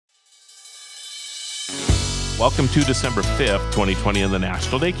Welcome to December 5th, 2020 on the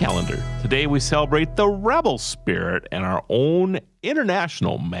National Day calendar. Today we celebrate the rebel spirit and our own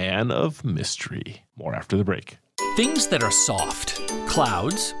international man of mystery. More after the break. Things that are soft.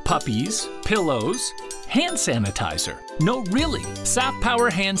 Clouds, puppies, pillows, hand sanitizer. No, really. Saf Power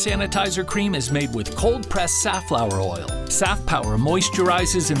hand sanitizer cream is made with cold-pressed safflower oil. Saf Power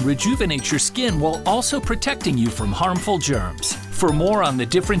moisturizes and rejuvenates your skin while also protecting you from harmful germs. For more on the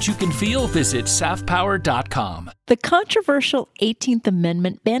difference you can feel, visit safpower.com. The controversial 18th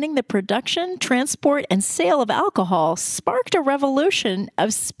Amendment banning the production, transport, and sale of alcohol sparked a revolution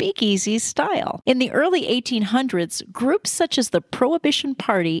of speakeasy style. In the early 1800s, groups such as the Prohibition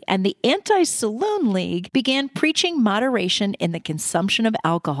Party and the Anti-Saloon League began preaching moderation in the consumption of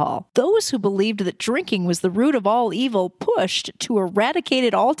alcohol. Those who believed that drinking was the root of all evil pushed to eradicate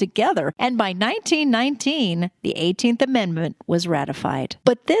it altogether, and by 1919, the 18th Amendment was ratified.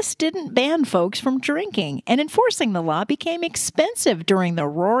 But this didn't ban folks from drinking, and enforcing the law became expensive during the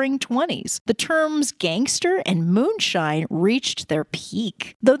Roaring '20s. The terms gangster and moonshine reached their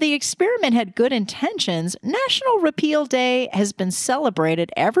peak. Though the experiment had good intentions, National Repeal Day has been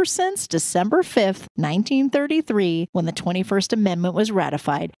celebrated ever since December 5th, 1933, when the 21st Amendment was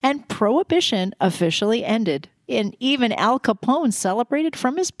ratified and Prohibition officially ended. And even Al Capone celebrated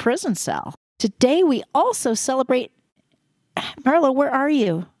from his prison cell. Today we also celebrate... Marlo, where are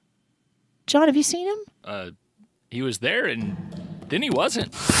you? John, have you seen him? He was there and then he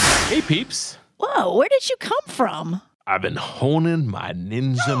wasn't. Hey, peeps. Whoa, where did you come from? I've been honing my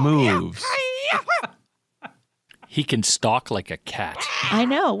ninja moves. He can stalk like a cat. I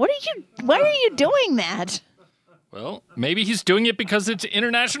know. Why are you doing that? Well, maybe he's doing it because it's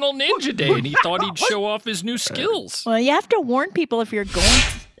International Ninja Day and he thought he'd show off his new skills. Well, you have to warn people if you're going...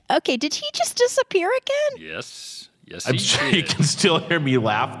 Okay, did he just disappear again? Yes. Yes, I'm sure you can still hear me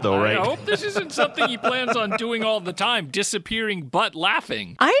laugh, though, right? I hope this isn't something he plans on doing all the time, disappearing but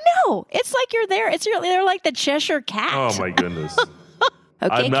laughing. I know. It's like you're there. They're like the Cheshire Cat. Oh, my goodness.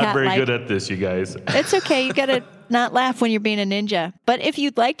 Okay, I'm not cat very like. good at this, you guys. It's okay. You got to not laugh when you're being a ninja. But if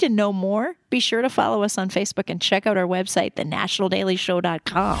you'd like to know more, be sure to follow us on Facebook and check out our website,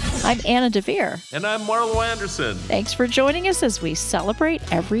 thenationaldailyshow.com. I'm Anna Devere. And I'm Marlo Anderson. Thanks for joining us as we celebrate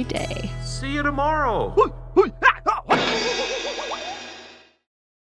every day. See you tomorrow.